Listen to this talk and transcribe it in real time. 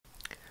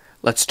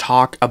Let's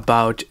talk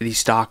about the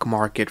stock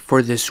market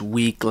for this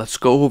week. Let's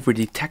go over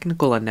the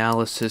technical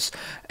analysis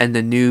and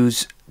the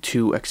news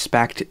to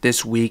expect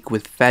this week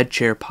with Fed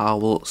Chair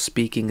Powell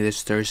speaking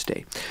this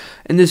Thursday.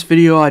 In this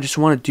video, I just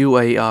want to do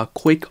a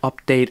quick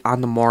update on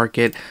the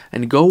market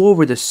and go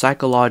over the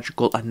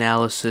psychological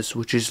analysis,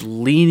 which is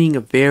leaning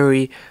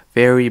very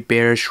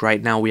bearish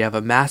right now. We have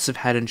a massive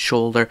head and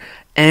shoulder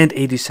and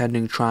a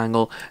descending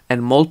triangle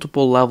and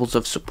multiple levels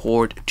of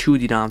support to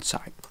the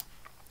downside.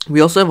 We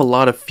also have a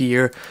lot of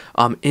fear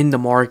in the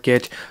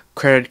market.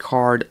 Credit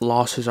card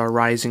losses are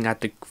rising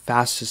at the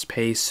fastest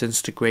pace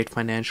since the great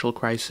financial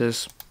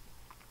crisis.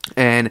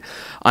 And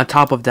on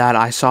top of that,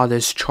 I saw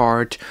this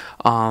chart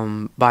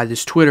by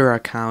this Twitter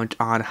account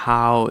on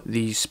how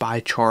the SPY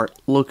chart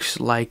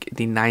looks like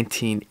the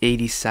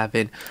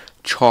 1987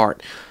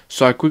 chart.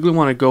 So I quickly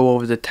want to go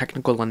over the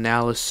technical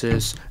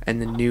analysis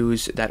and the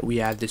news that we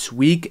had this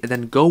week, and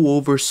then go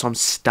over some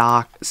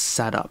stock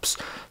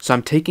setups. So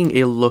I'm taking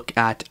a look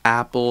at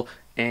Apple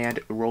and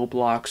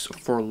Roblox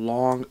for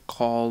long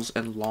calls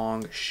and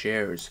long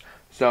shares.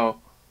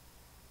 So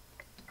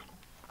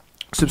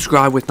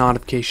subscribe with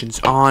notifications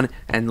on,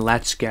 and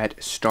let's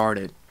get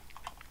started.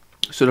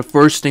 So the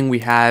first thing we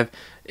have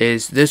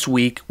is this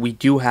week we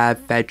do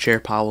have Fed Chair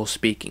Powell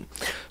speaking.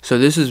 So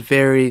this is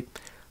very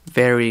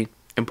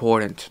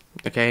important.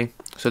 Okay,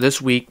 so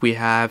this week we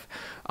have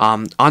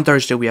on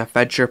Thursday we have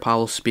Fed Chair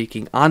Powell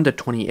speaking on the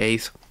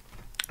 28th.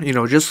 You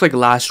know, just like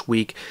last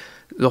week,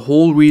 the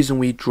whole reason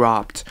we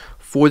dropped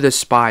for the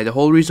SPY, the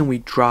whole reason we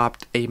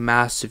dropped a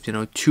massive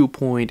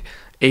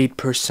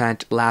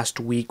 2.8% last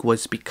week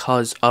was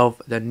because of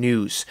the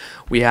news.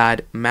 We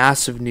had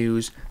massive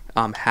news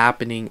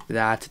happening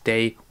that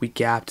day. We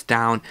gapped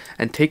down,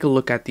 and take a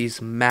look at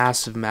these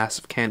massive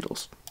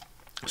candles.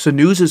 So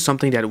news is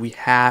something that we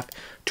have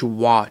to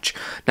watch.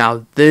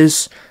 Now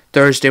this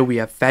Thursday we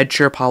have Fed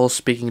Chair Powell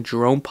speaking,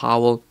 Jerome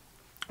Powell,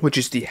 which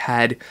is the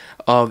head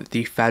of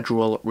the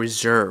Federal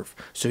Reserve.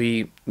 So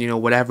he,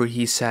 whatever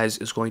he says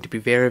is going to be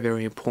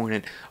very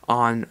important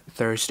on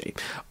Thursday.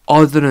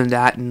 Other than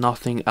that,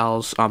 nothing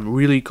else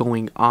really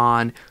going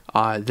on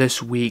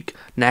this week.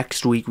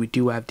 Next week we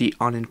do have the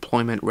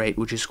unemployment rate,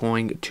 which is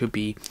going to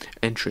be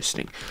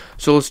interesting.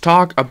 So let's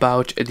talk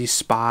about the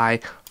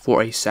SPY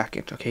for a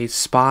second. Okay,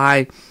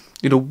 SPY,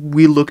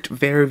 we looked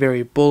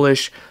very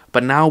bullish,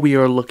 but now we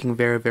are looking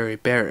very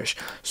bearish.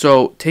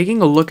 So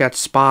taking a look at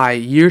SPY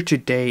year to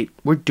date,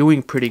 we're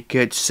doing pretty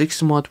good.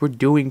 6 month, we're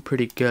doing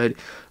pretty good.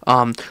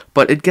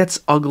 But it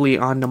gets ugly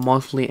on the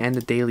monthly and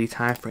the daily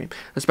time frame,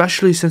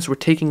 especially since we're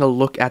taking a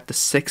look at the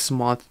 6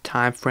 month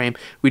time frame.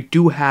 We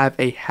do have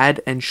a head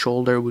and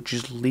shoulder which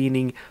is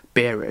leaning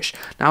bearish.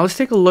 Now let's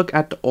take a look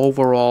at the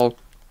overall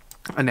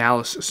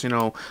analysis.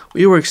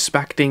 We were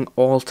expecting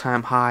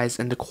all-time highs,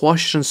 and the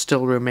question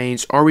still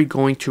remains, are we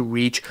going to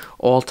reach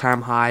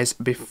all-time highs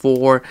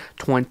before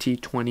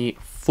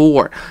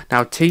 2024?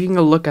 Now taking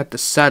a look at the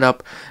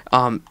setup,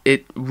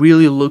 it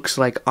really looks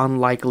like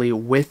unlikely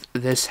with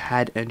this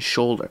head and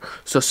shoulder.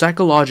 So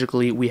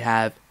psychologically we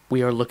are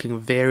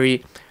looking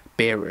very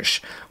bearish.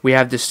 We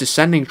have this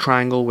descending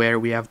triangle where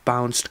we have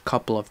bounced a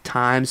couple of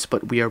times,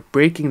 but we are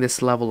breaking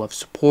this level of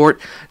support.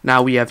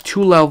 Now we have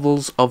 2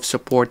 levels of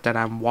support that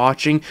I'm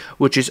watching,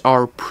 which is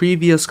our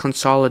previous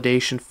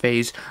consolidation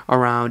phase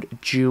around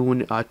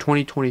June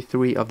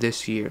 2023 of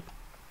this year.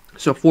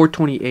 So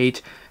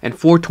 428 and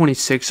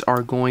 426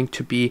 are going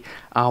to be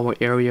our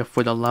area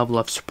for the level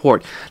of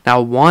support. Now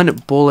one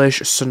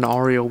bullish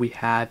scenario we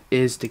have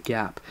is the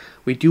gap.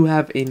 We do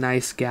have a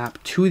nice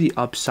gap to the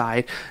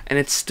upside, and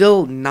it's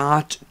still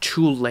not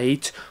too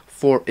late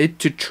for it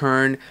to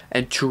turn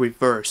and to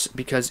reverse,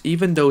 because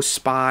even though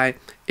SPY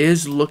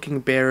is looking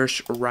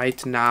bearish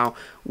right now,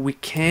 we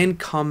can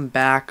come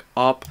back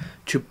up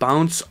to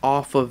bounce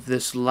off of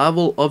this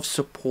level of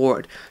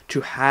support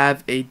to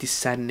have a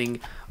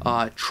descending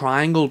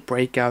triangle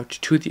breakout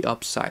to the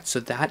upside. So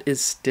that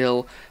is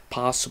still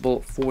possible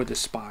for the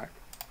SPY.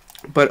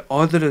 But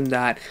other than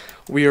that,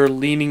 we are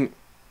leaning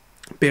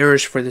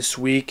bearish for this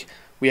week.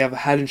 We have a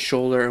head and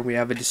shoulder, and we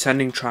have a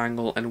descending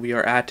triangle, and we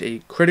are at a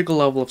critical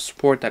level of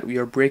support that we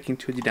are breaking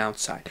to the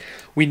downside.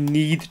 We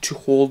need to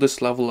hold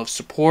this level of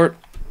support,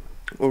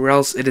 or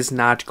else it is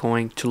not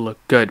going to look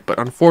good. But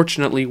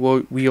unfortunately,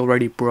 we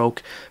already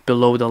broke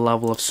below the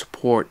level of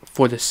support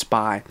for the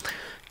SPY.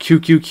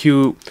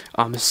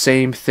 QQQ,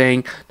 same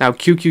thing. Now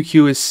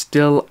QQQ is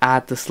still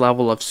at this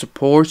level of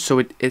support, so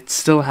it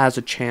still has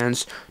a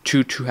chance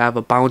to have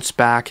a bounce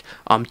back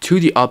to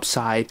the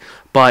upside,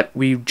 but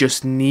we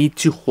just need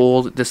to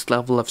hold this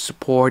level of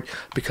support,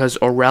 because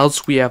or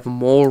else we have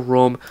more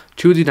room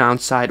to the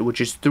downside, which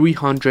is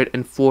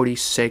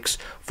 346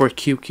 for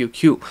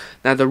QQQ.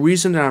 Now the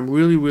reason that I'm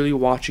really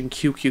watching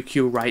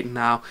QQQ right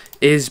now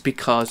is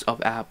because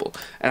of Apple,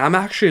 and I'm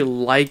actually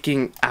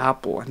liking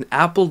Apple, and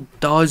Apple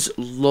does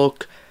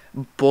look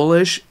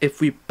bullish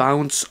if we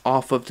bounce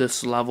off of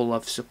this level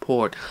of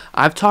support.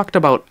 I've talked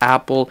about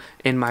Apple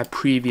in my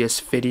previous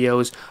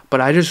videos,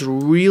 but I just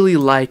really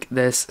like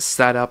this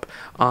setup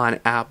on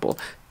Apple.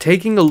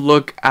 Taking a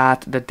look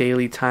at the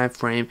daily time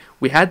frame,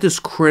 we had this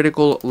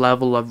critical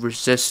level of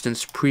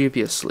resistance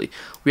previously.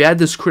 We had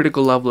this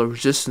critical level of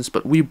resistance,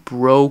 but we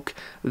broke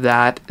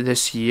that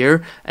this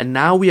year, and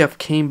now we have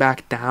came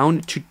back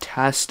down to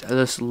test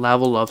this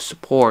level of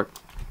support.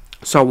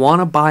 So I want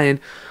to buy in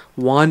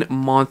 1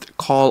 month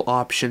call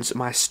options,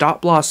 my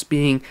stop loss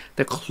being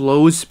the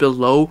close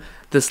below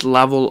this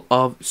level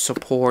of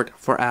support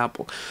for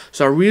Apple.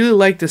 So I really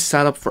like this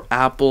setup for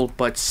Apple,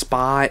 but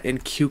SPY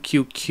and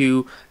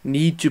QQQ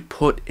need to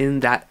put in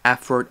that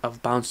effort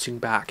of bouncing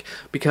back,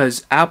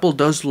 because Apple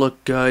does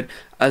look good,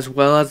 as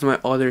well as my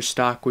other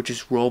stock, which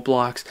is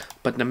Roblox.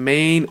 But the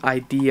main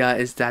idea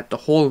is that the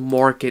whole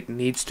market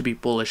needs to be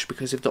bullish,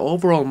 because if the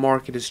overall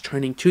market is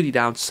turning to the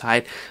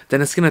downside,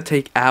 then it's going to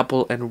take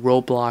Apple and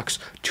Roblox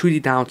to the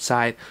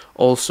downside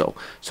also.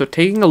 So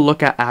taking a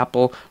look at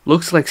Apple,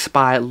 looks like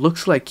SPY,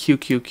 looks like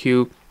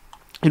QQQ.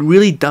 It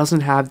really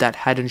doesn't have that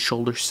head and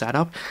shoulder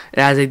setup. It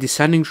has a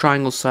descending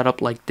triangle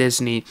setup like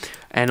Disney,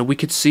 and we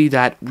could see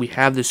that we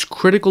have this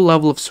critical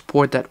level of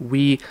support that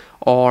we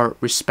are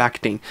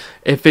respecting.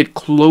 If it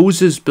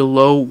closes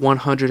below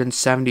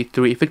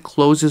 173, if it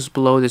closes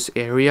below this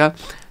area,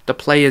 the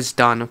play is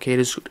done. Okay, it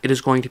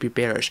is going to be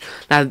bearish.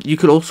 Now you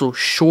could also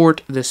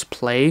short this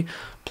play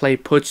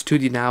puts to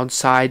the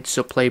downside.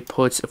 So play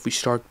puts, if we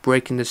start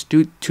breaking this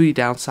to the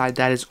downside,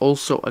 that is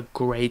also a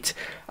great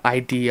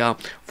idea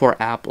for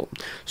Apple.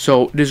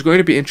 So it is going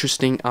to be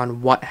interesting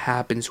on what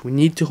happens. We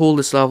need to hold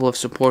this level of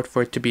support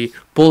for it to be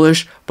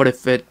bullish, but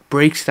if it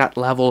breaks that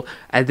level,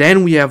 and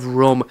then we have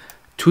room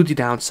to the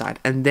downside,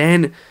 and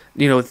then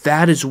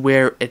that is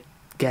where it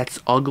gets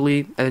ugly,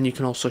 and then you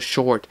can also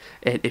short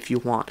it if you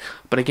want.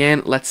 But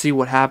again, let's see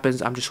what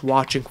happens. I'm just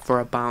watching for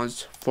a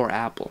bounce for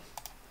Apple.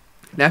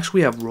 Next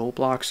we have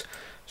Roblox.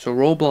 So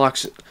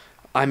Roblox,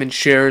 I'm in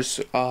shares,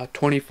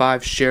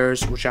 25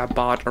 shares, which I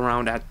bought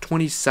around at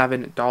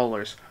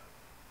 $27.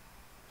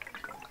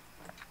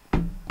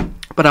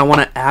 But I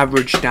want to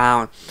average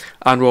down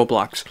on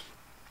Roblox.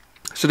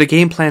 So the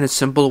game plan is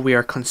simple. We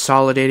are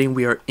consolidating.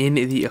 We are in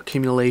the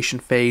accumulation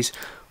phase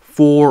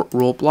for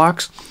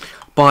Roblox.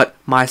 But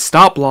my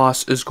stop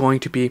loss is going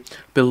to be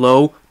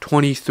below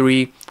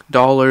 $23,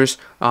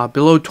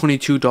 below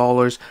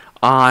 $22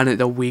 on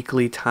the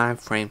weekly time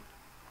frame.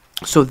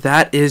 So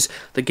that is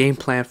the game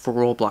plan for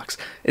Roblox.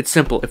 It's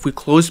simple. If we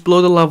close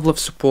below the level of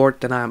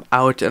support, then I'm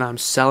out and I'm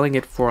selling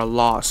it for a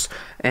loss.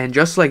 And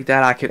just like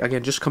that, I could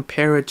again just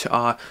compare it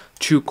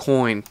to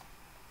Coin.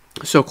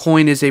 So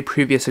Coin is a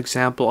previous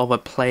example of a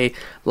play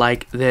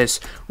like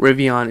this.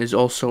 Rivian is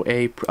also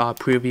a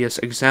previous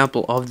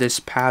example of this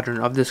pattern,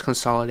 of this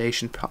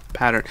consolidation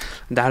pattern.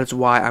 And that is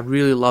why I'm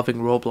really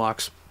loving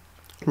Roblox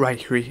right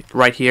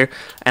here.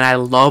 And I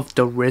love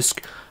the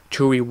risk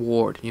to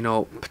reward,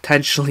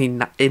 potentially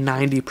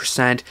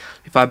 90%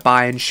 if I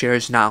buy in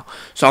shares now.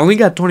 So I only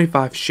got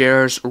 25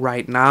 shares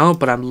right now,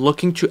 but I'm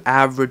looking to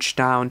average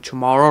down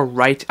tomorrow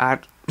right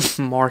at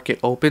market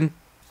open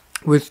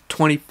with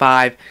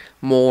 25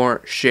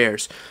 more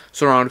shares.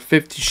 So around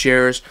 50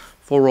 shares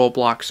for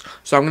Roblox.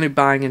 So I'm going to be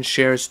buying in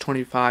shares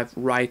 25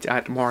 right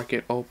at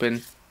market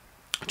open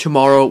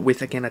tomorrow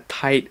with, again, a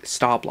tight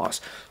stop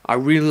loss. I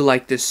really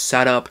like this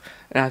setup,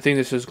 and I think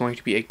this is going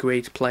to be a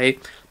great play,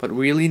 but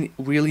really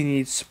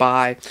need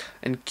SPY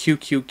and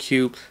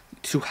QQQ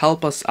to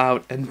help us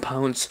out and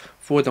bounce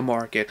for the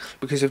market,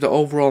 because if the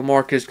overall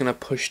market is going to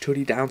push to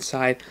the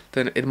downside,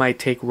 then it might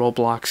take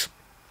Roblox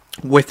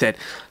with it.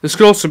 This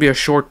could also be a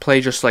short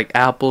play just like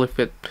Apple. If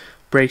it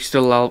breaks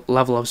the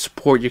level of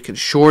support, you can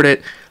short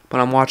it,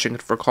 but I'm watching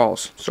it for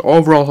calls. So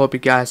overall, hope you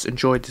guys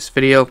enjoyed this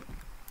video.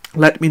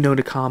 Let me know in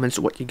the comments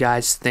what you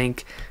guys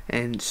think,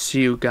 and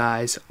see you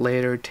guys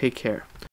later. Take care.